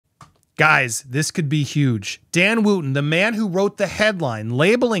Guys, this could be huge. Dan Wootton, the man who wrote the headline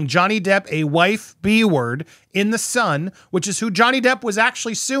labeling Johnny Depp a wife B-word in The Sun, which is who Johnny Depp was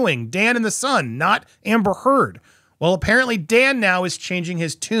actually suing, Dan in The Sun, not Amber Heard. Well, apparently Dan now is changing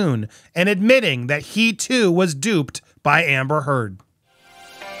his tune and admitting that he too was duped by Amber Heard.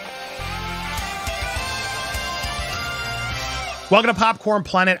 Welcome to Popcorn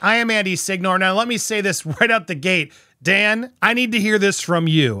Planet. I am Andy Signor. Now, let me say this right out the gate. Dan, I need to hear this from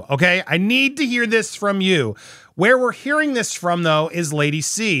you, okay? I need to hear this from you. Where we're hearing this from, though, is Lady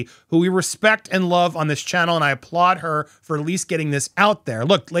C, who we respect and love on this channel, and I applaud her for at least getting this out there.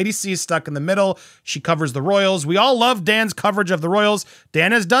 Look, Lady C is stuck in the middle. She covers the Royals. We all love Dan's coverage of the Royals.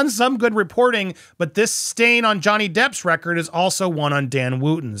 Dan has done some good reporting, but this stain on Johnny Depp's record is also one on Dan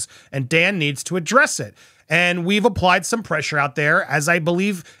Wootton's, and Dan needs to address it. And we've applied some pressure out there, as I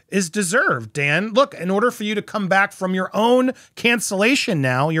believe is deserved. Dan, look, in order for you to come back from your own cancellation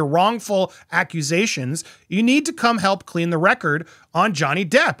now, your wrongful accusations, you need to come help clean the record on Johnny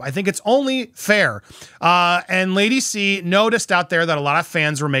Depp. I think it's only fair. And Lady C noticed out there that a lot of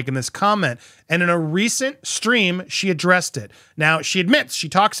fans were making this comment. And in a recent stream, she addressed it. Now, she admits she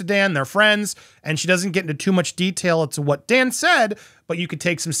talks to Dan, they're friends, and she doesn't get into too much detail as to what Dan said, but you could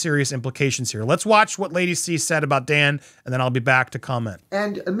take some serious implications here. Let's watch what Lady C said about Dan, and then I'll be back to comment.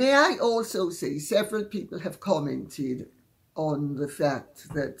 And may I also say, several people have commented on the fact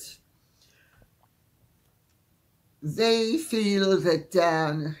that they feel that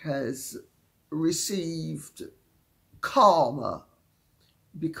Dan has received karma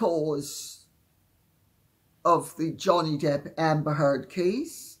because of the Johnny Depp Amber Heard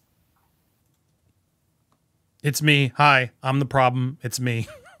case. It's me. Hi, I'm the problem. It's me.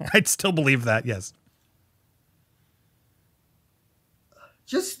 I'd still believe that, yes.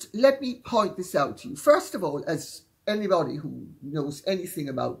 Just let me point this out to you. First of all, as anybody who knows anything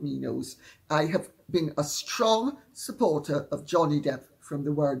about me knows, I have been a strong supporter of Johnny Depp from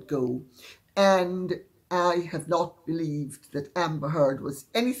the word go. And I have not believed that Amber Heard was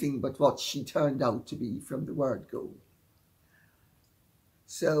anything but what she turned out to be from the word go.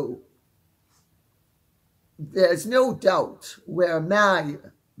 So there's no doubt where my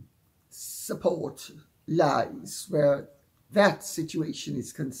support lies, where that situation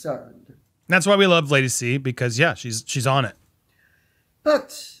is concerned. That's why we love Lady C, because, yeah, she's on it.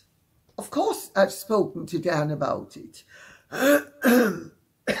 But, of course, I've spoken to Dan about it.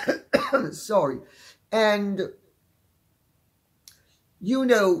 Sorry. And, you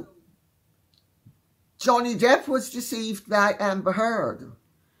know, Johnny Depp was deceived by Amber Heard.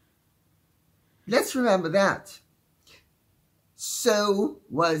 Let's remember that. So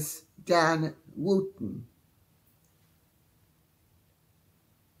was Dan Wootton.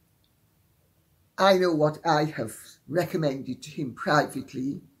 I know what I have recommended to him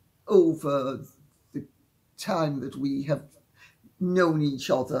privately over the time that we have known each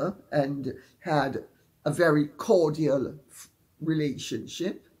other and had a very cordial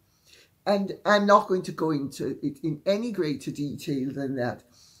relationship. And I'm not going to go into it in any greater detail than that,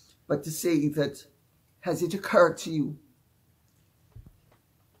 but to say that, has it occurred to you,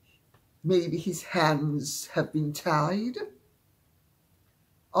 maybe his hands have been tied?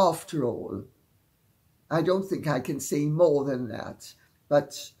 After all, I don't think I can say more than that,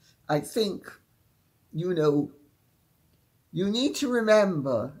 but I think, you know, you need to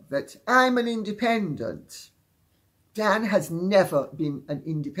remember that I'm an independent. Dan has never been an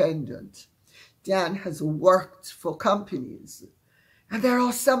independent. Dan has worked for companies. And there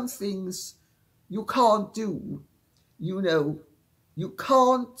are some things you can't do. You know, you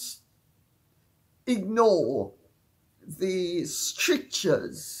can't ignore the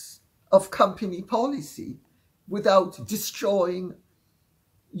strictures of company policy without destroying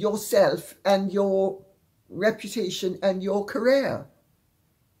yourself and your reputation and your career.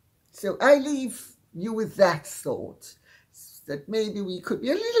 So I leave you with that thought, that maybe we could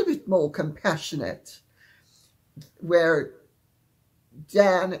be a little bit more compassionate where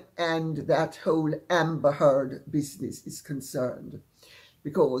Dan and that whole Amber Heard business is concerned.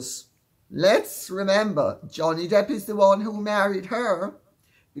 Because let's remember, Johnny Depp is the one who married her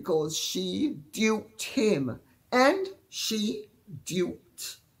because she duped him, and she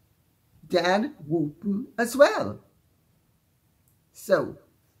duped Dan Wootton as well. So,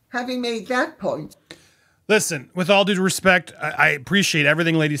 having made that point... Listen, with all due respect, I appreciate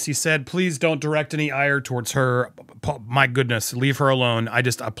everything Lady C said. Please don't direct any ire towards her. My goodness, leave her alone. I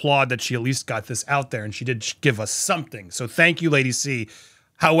just applaud that she at least got this out there, and she did give us something. So thank you, Lady C.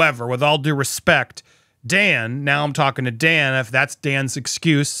 However, with all due respect, Dan, now I'm talking to Dan, if that's Dan's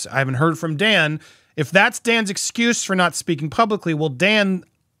excuse, I haven't heard from Dan. If that's Dan's excuse for not speaking publicly, well, Dan,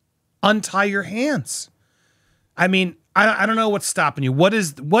 untie your hands. I mean, I don't know what's stopping you. What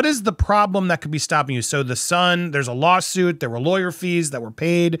is the problem that could be stopping you? So the Sun, there's a lawsuit. There were lawyer fees that were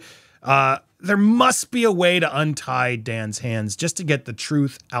paid. There must be a way to untie Dan's hands just to get the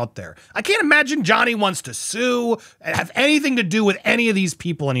truth out there. I can't imagine Johnny wants to sue and have anything to do with any of these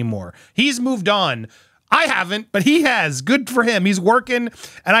people anymore. He's moved on. I haven't, but he has. Good for him. He's working.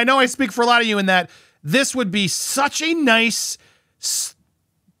 And I know I speak for a lot of you in that this would be such a nice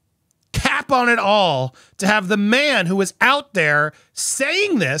cap on it all to have the man who was out there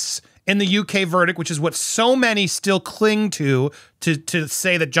saying this in the UK verdict, which is what so many still cling to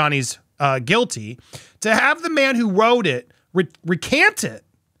say that Johnny's guilty, to have the man who wrote it recant it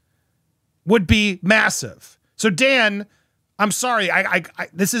would be massive. So Dan, I'm sorry,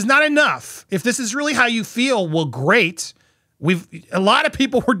 this is not enough. If this is really how you feel, well, great. A lot of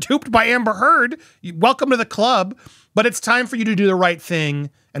people were duped by Amber Heard. Welcome to the club, but it's time for you to do the right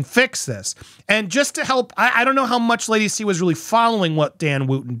thing and fix this. And just to help, I don't know how much Lady C was really following what Dan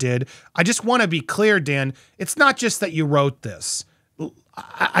Wootton did. I just want to be clear, Dan, it's not just that you wrote this.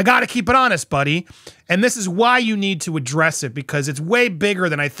 I got to keep it honest, buddy. And this is why you need to address it, because it's way bigger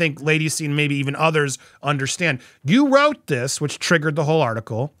than I think Lady C and maybe even others understand. You wrote this, which triggered the whole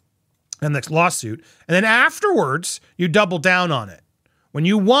article and the lawsuit. And then afterwards, you doubled down on it. When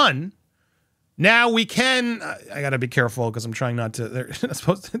you won, now we can, I got to be careful because I'm trying not to, they're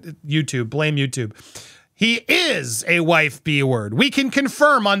supposed to, YouTube, blame YouTube. He is a wife B-word. We can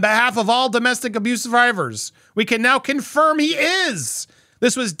confirm on behalf of all domestic abuse survivors. We can now confirm he is.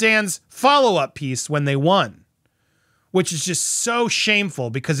 This was Dan's follow-up piece when they won, which is just so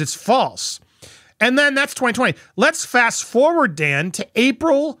shameful because it's false. And then that's 2020. Let's fast forward, Dan, to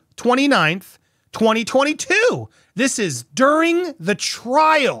April 29th, 2022. This is during the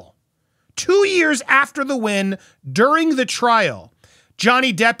trial. 2 years after the win, during the trial.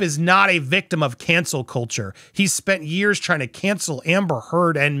 Johnny Depp is not a victim of cancel culture. He's spent years trying to cancel Amber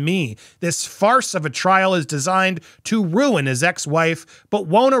Heard and me. This farce of a trial is designed to ruin his ex-wife, but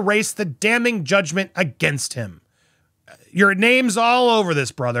won't erase the damning judgment against him. Your name's all over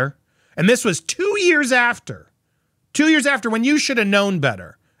this, brother. And this was 2 years after. 2 years after, when you should have known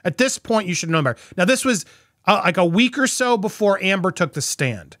better. At this point, you should have known better. Now, this was like a week or so before Amber took the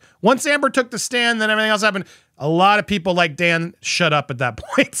stand. Once Amber took the stand, then everything else happened. A lot of people like Dan shut up at that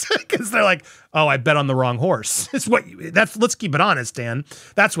point because they're like, "Oh, I bet on the wrong horse." Let's keep it honest, Dan.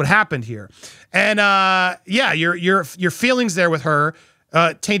 That's what happened here. And yeah, your feelings there with her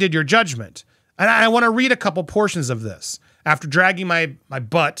tainted your judgment. And I want to read a couple portions of this. After dragging my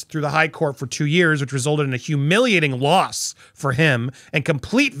butt through the high court for 2 years, which resulted in a humiliating loss for him and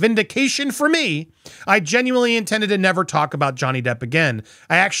complete vindication for me, I genuinely intended to never talk about Johnny Depp again.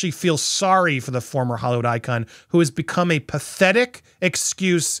 I actually feel sorry for the former Hollywood icon who has become a pathetic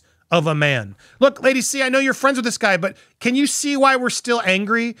excuse of a man. Look, Lady C, I know you're friends with this guy, but can you see why we're still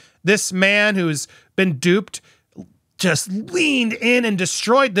angry? This man who's been duped just leaned in and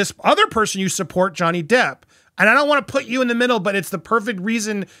destroyed this other person you support, Johnny Depp. And I don't want to put you in the middle, but it's the perfect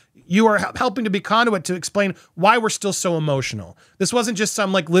reason you are helping to be conduit to explain why we're still so emotional. This wasn't just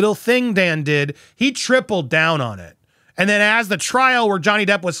some like little thing Dan did. He tripled down on it. And then as the trial where Johnny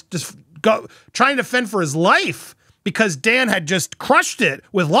Depp was just trying to fend for his life because Dan had just crushed it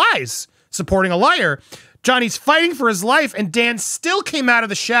with lies, supporting a liar, Johnny's fighting for his life, and Dan still came out of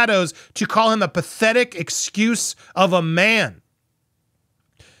the shadows to call him a pathetic excuse of a man.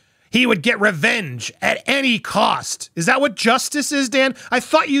 He would get revenge at any cost. Is that what justice is, Dan? I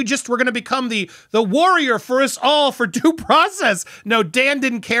thought you just were going to become the warrior for us all for due process. No, Dan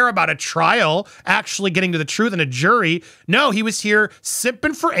didn't care about a trial, actually getting to the truth in a jury. No, he was here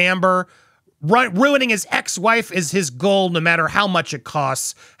sipping for Amber. Ruining his ex-wife is his goal, no matter how much it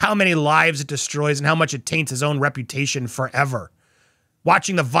costs, how many lives it destroys, and how much it taints his own reputation forever.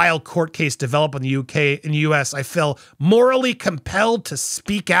 Watching the vile court case develop in the UK and the US, I feel morally compelled to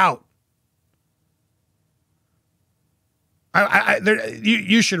speak out.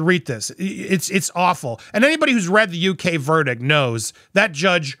 You should read this. It's awful. And anybody who's read the UK verdict knows that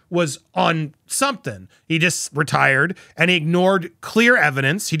judge was on something. He just retired and he ignored clear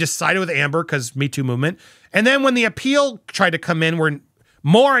evidence. He just sided with Amber because Me Too movement. And then when the appeal tried to come in, where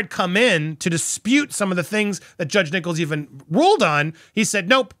more had come in to dispute some of the things that Judge Nichols even ruled on, he said,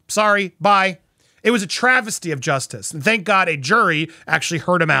 nope, sorry, bye. It was a travesty of justice. And thank God a jury actually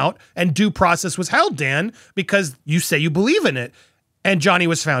heard him out and due process was held, Dan, because you say you believe in it. And Johnny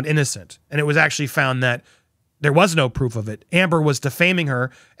was found innocent. And it was actually found that there was no proof of it. Amber was defaming her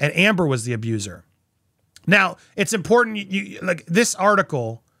and Amber was the abuser. Now, it's important, like this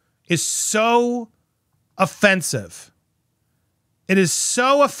article is so offensive It is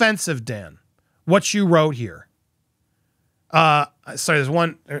so offensive, Dan, what you wrote here. Sorry, there's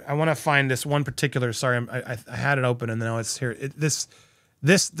one. I want to find this one particular. Sorry, I had it open and now it's here.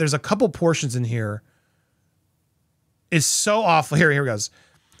 There's a couple portions in here. Is so awful. Here it goes.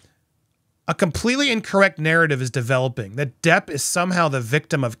 A completely incorrect narrative is developing that Depp is somehow the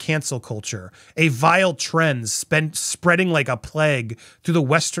victim of cancel culture, a vile trend spreading like a plague through the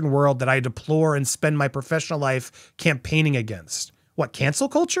Western world that I deplore and spend my professional life campaigning against. What, cancel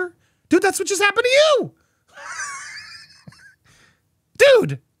culture? Dude, that's what just happened to you.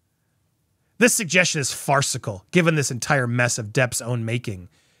 Dude, this suggestion is farcical, given this entire mess of Depp's own making.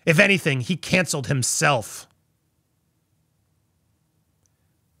 If anything, he canceled himself.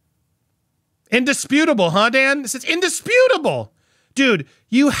 Indisputable, huh, Dan? This is indisputable. Dude,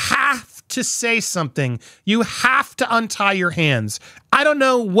 you have to say something. You have to untie your hands. I don't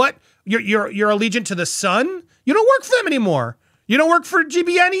know what, you're allegiant to the Sun? You don't work for them anymore. You don't work for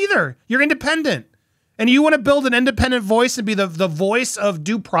GBN either. You're independent. And you want to build an independent voice and be the voice of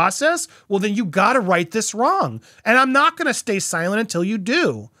due process? Well, then you got to right this wrong. And I'm not going to stay silent until you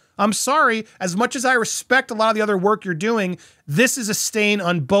do. I'm sorry, as much as I respect a lot of the other work you're doing, this is a stain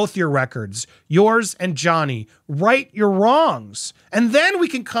on both your records, yours and Johnny. Right your wrongs. And then we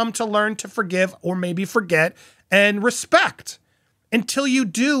can come to learn to forgive or maybe forget and respect. Until you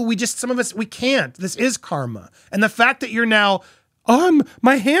do, some of us, we can't. This is karma. And the fact that you're now,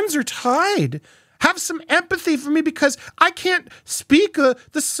 my hands are tied. Have some empathy for me because I can't speak.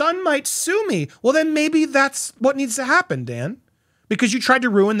 The Sun might sue me. Well, then maybe that's what needs to happen, Dan. Because you tried to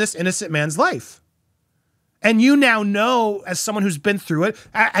ruin this innocent man's life. And you now know, as someone who's been through it,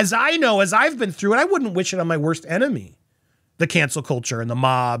 as I know, as I've been through it, I wouldn't wish it on my worst enemy. The cancel culture and the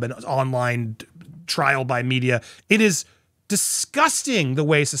mob and online trial by media. It is disgusting the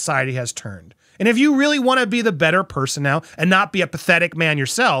way society has turned. And if you really want to be the better person now and not be a pathetic man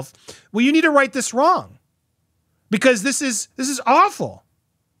yourself, well, you need to right this wrong. Because this is awful.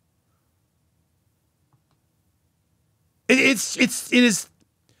 It is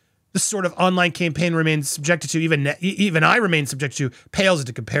the sort of online campaign remains subjected to, even I remain subject to, pales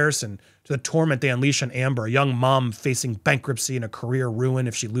into comparison to the torment they unleash on Amber, a young mom facing bankruptcy and a career ruin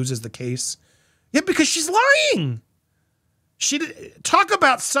if she loses the case. Yeah, because she's lying. Talk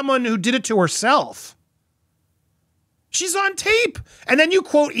about someone who did it to herself. She's on tape. And then you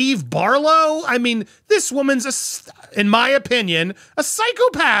quote Eve Barlow. I mean, this woman's, in my opinion, a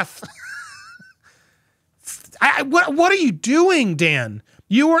psychopath. What are you doing, Dan?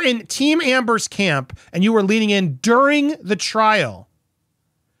 You were in Team Amber's camp and you were leaning in during the trial.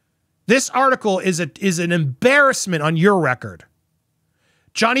 This article is an embarrassment on your record.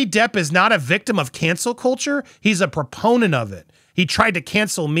 Johnny Depp is not a victim of cancel culture. He's a proponent of it. He tried to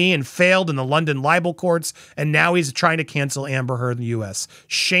cancel me and failed in the London libel courts, and now he's trying to cancel Amber Heard in the U.S.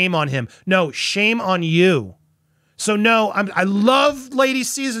 Shame on him. No, shame on you. So no, I love Lady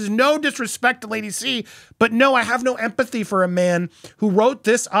C. There's no disrespect to Lady C, but no, I have no empathy for a man who wrote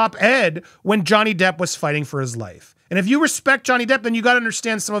this op-ed when Johnny Depp was fighting for his life. And if you respect Johnny Depp, then you got to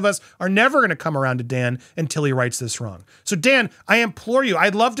understand some of us are never going to come around to Dan until he writes this wrong. So Dan, I implore you,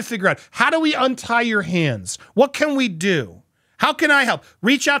 I'd love to figure out, how do we untie your hands? What can we do? How can I help?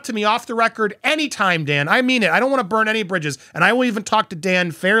 Reach out to me off the record anytime, Dan. I mean it. I don't want to burn any bridges. And I will even talk to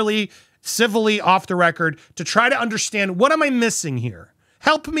Dan fairly civilly off the record to try to understand, what am I missing here?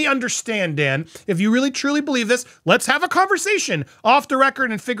 Help me understand, Dan. If you really truly believe this, let's have a conversation off the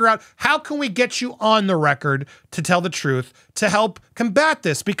record and figure out how can we get you on the record to tell the truth to help combat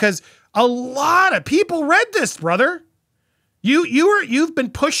this, because a lot of people read this, brother. You've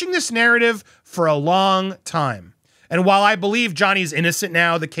been pushing this narrative for a long time. And while I believe Johnny's innocent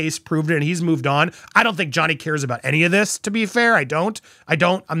now, the case proved it and he's moved on, I don't think Johnny cares about any of this, to be fair.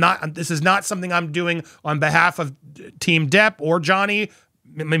 This is not something I'm doing on behalf of Team Depp or Johnny.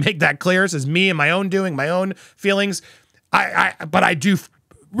 Let me make that clear. This is me and my own doing, my own feelings. But I do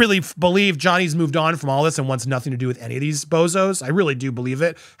really believe Johnny's moved on from all this and wants nothing to do with any of these bozos. I really do believe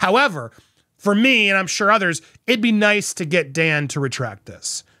it. However, for me, and I'm sure others, it'd be nice to get Dan to retract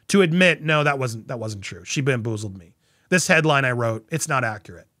this, to admit, no, that wasn't true. She bamboozled me. This headline I wrote, it's not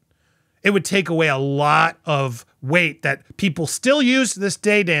accurate. It would take away a lot of weight that people still use to this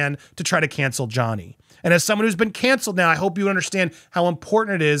day, Dan, to try to cancel Johnny. And as someone who's been canceled now, I hope you understand how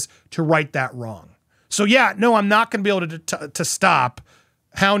important it is to right that wrong. So yeah, no, I'm not going to be able to stop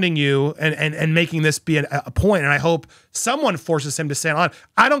hounding you and making this be a point. And I hope someone forces him to stand on.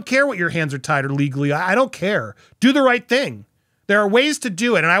 I don't care what your hands are tied or legally. I don't care. Do the right thing. There are ways to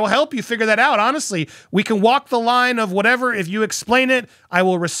do it, and I will help you figure that out. Honestly, we can walk the line of whatever. If you explain it, I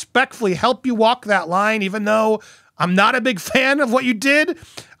will respectfully help you walk that line, even though I'm not a big fan of what you did.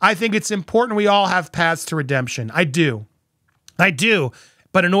 I think it's important we all have paths to redemption. I do.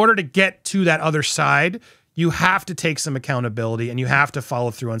 But in order to get to that other side, you have to take some accountability and you have to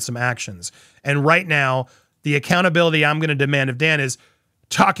follow through on some actions. And right now, the accountability I'm going to demand of Dan is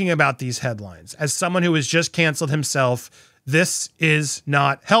talking about these headlines. As someone who has just canceled himself, this is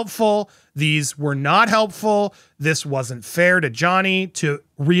not helpful. These were not helpful. This wasn't fair to Johnny, to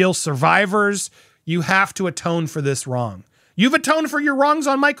real survivors. You have to atone for this wrong. You've atoned for your wrongs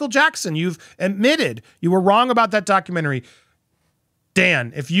on Michael Jackson. You've admitted you were wrong about that documentary.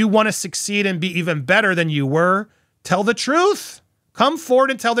 Dan, if you want to succeed and be even better than you were, tell the truth. Come forward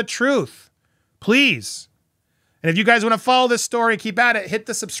and tell the truth, please. And if you guys want to follow this story, keep at it, hit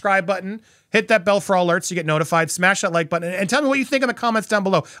the subscribe button, hit that bell for all alerts so you get notified, smash that like button, and tell me what you think in the comments down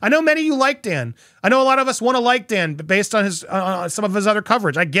below. I know many of you like Dan. I know a lot of us want to like Dan based on his some of his other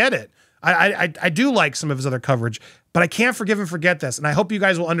coverage. I get it. I do like some of his other coverage, but I can't forgive and forget this. And I hope you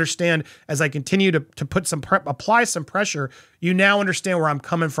guys will understand as I continue to put apply some pressure. You now understand where I'm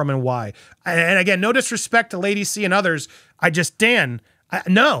coming from and why. And again, no disrespect to Lady C and others. Dan,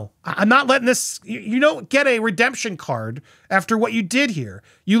 no, I'm not letting this. You don't get a redemption card after what you did here.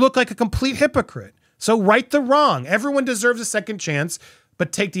 You look like a complete hypocrite. So right the wrong. Everyone deserves a second chance,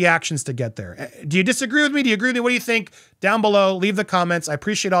 but take the actions to get there. Do you disagree with me? Do you agree with me? What do you think? Down below, leave the comments. I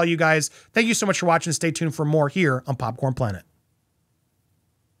appreciate all you guys. Thank you so much for watching. Stay tuned for more here on Popcorn Planet.